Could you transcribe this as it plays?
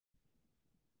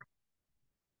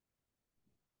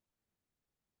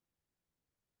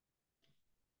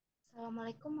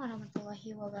Assalamualaikum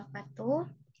warahmatullahi wabarakatuh.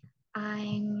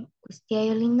 I'm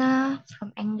Gustia Yolina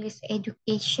from English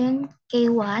Education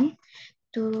K1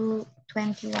 to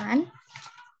 21.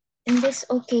 In this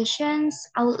occasions,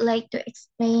 I would like to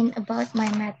explain about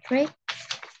my metric.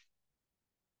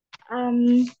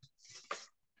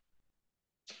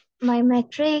 My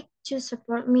metric to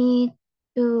support me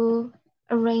to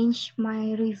arrange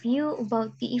my review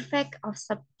about the effect of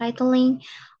subtitling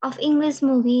of English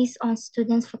movies on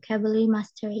students' vocabulary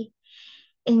mastery.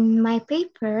 In my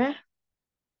paper,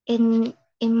 in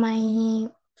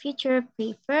my future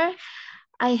paper,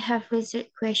 I have research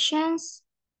questions.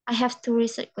 I have two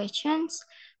research questions.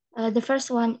 The first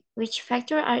one, which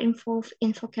factors are involved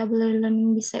in vocabulary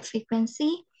learning besides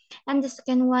frequency? And the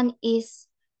second one is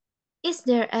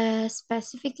there a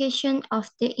specification of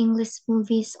the English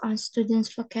movies on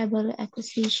students' vocabulary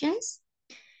acquisitions?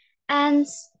 And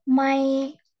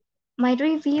my my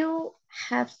review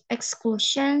have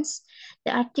exclusions.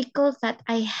 The article that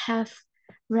I have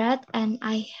read and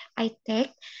I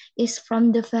take is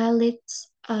from the valid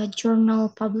journal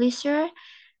publisher,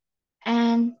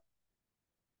 and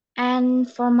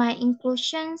for my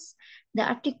inclusions,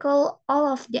 all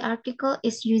of the article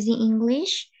is using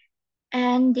English,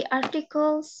 and the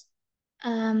article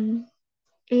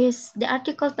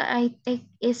that I take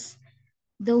is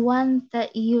the one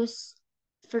that use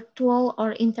virtual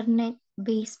or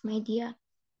internet-based media.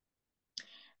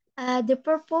 The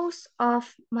purpose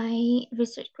of my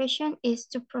research question is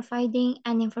to providing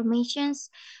an informations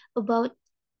about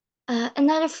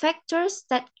another factors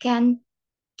that can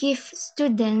give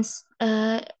students,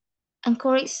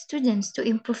 encourage students to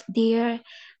improve their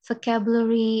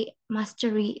vocabulary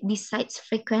mastery besides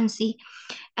frequency,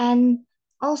 and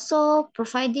also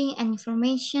providing an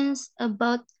informations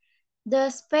about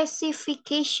the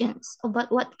specifications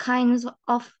about what kinds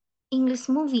of English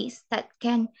movies that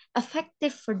can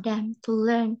effective for them to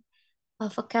learn a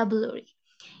vocabulary.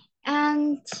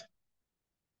 And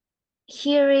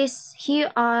here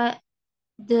are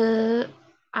the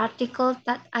articles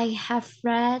that I have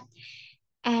read,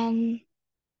 and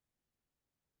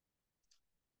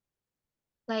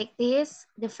like this.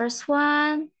 The first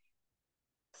one,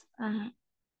 uh,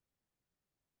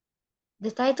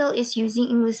 the title is Using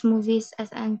English Movies as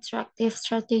an Interactive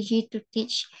Strategy to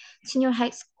Teach Senior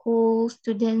High School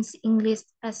Students English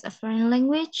as a Foreign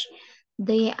Language.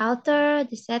 The author,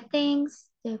 the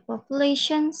settings, the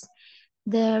populations,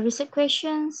 the research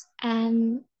questions,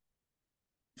 and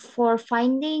for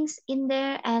findings in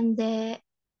there, and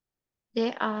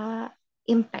there are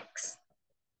impacts.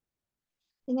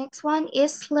 The next one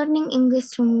is Learning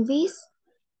English through Movies.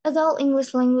 Adult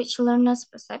English language learners'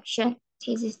 perception.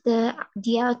 This is the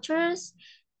authors,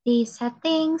 the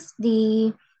settings,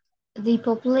 the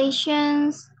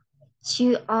populations,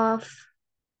 two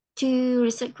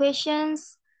research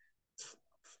questions,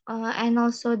 and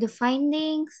also the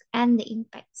findings and the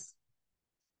impacts.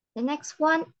 The next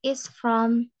one is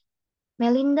from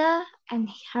Melinda and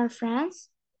her friends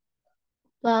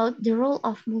about the role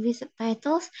of movie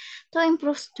subtitles to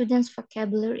improve students'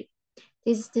 vocabulary.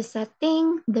 This is the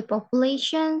setting, the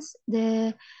populations,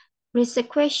 the research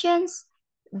questions,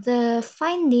 the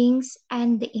findings,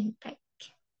 and the impact.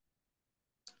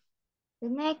 The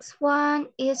next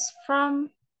one is from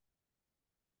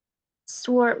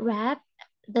Sword Web.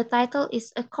 The title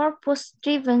is A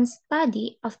Corpus-Driven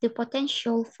Study of the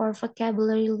Potential for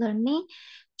Vocabulary Learning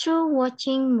Through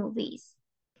Watching Movies.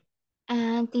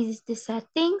 And this is the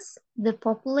settings, the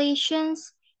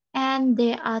populations, and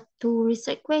there are two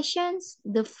research questions,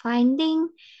 the finding,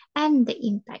 and the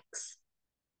impacts.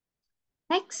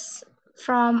 Next,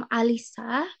 from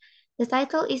Alisa, the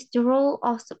title is The Role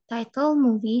of Subtitle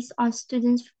Movies on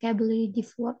Students' Vocabulary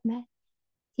Development.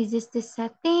 This is the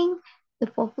setting, the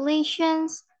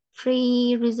populations,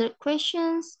 three research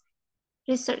questions,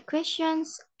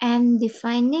 and the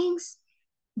findings,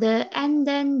 and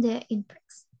then the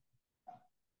impacts.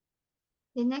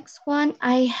 The next one,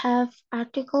 I have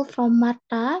article from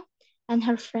Marta and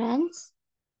her friends.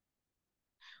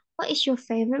 What is your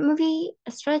favorite movie?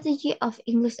 A strategy of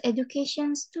English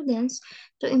education students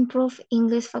to improve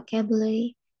English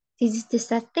vocabulary. This is the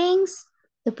settings,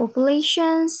 the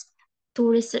populations, two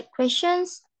research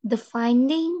questions, the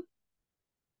finding,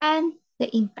 and the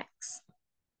impacts.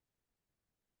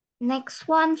 Next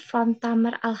one from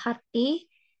Tamer Al-Harti.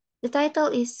 The title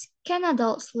is Can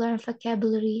Adults Learn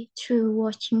Vocabulary Through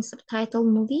Watching Subtitle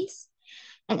Movies?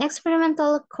 An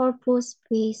Experimental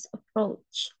Corpus-Based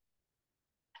Approach.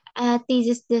 This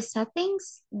is the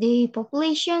settings, the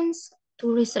populations,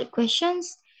 two research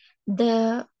questions,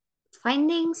 the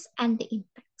findings, and the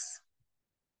impacts.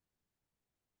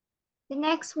 The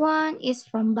next one is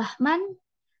from Bahman.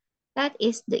 That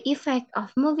is the effect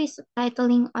of movie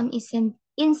subtitling on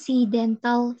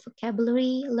incidental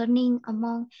vocabulary learning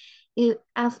among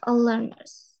EFL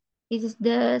learners. This is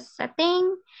the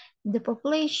setting, the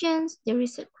populations, the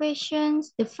research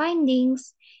questions, the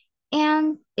findings,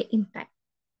 and the impact.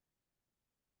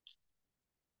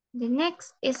 The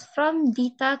next is from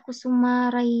Dita Kusuma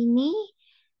Raini.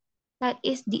 That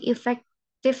is the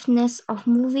effectiveness of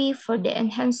movie for the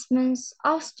enhancements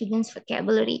of students'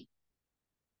 vocabulary.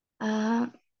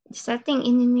 Setting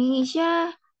in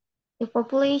Indonesia, the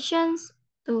populations,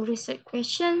 the research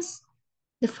questions,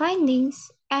 the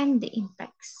findings, and the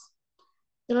impacts.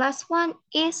 The last one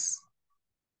is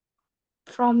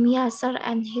from Yasser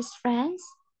and his friends.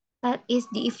 That is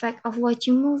the effect of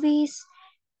watching movies,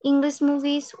 English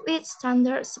movies with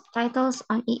standard subtitles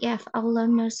on EFL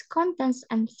learners' contents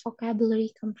and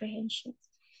vocabulary comprehension.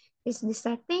 Is the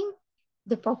setting,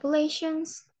 the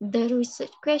populations, the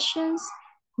research questions,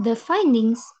 the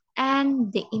findings,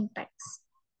 and the impacts.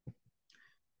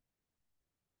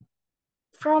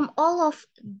 From all of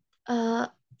 10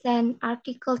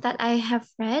 articles that I have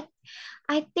read,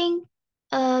 I think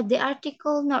the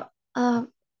article not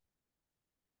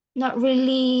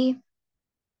really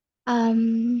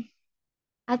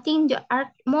I think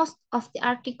most of the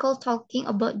article talking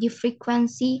about the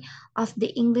frequency of the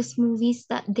English movies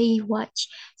that they watch.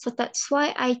 So that's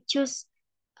why I choose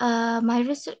my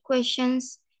research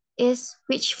questions is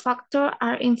which factor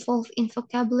are involved in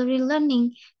vocabulary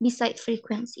learning beside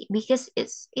frequency, because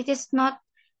it is not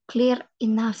clear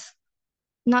enough,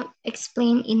 not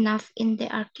explained enough in the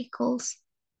articles.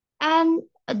 And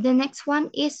the next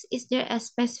one is there a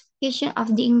specification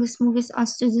of the English movies on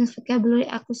students' vocabulary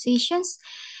acquisitions?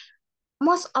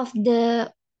 Most of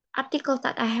the articles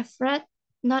that I have read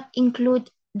not include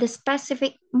the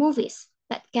specific movies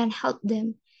that can help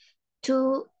them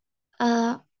to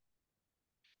uh,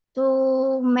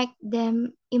 to make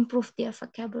them improve their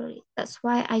vocabulary. That's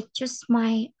why I choose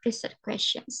my research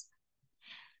questions.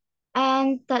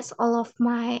 And that's all of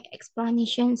my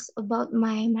explanations about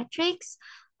my matrix.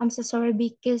 I'm so sorry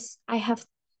because I have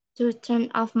to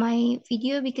turn off my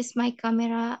video because my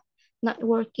camera not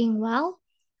working well.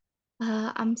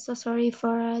 I'm so sorry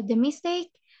for the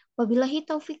mistake. Wabillahi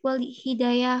taufik wal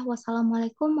hidayah.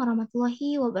 Wassalamualaikum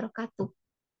warahmatullahi wabarakatuh.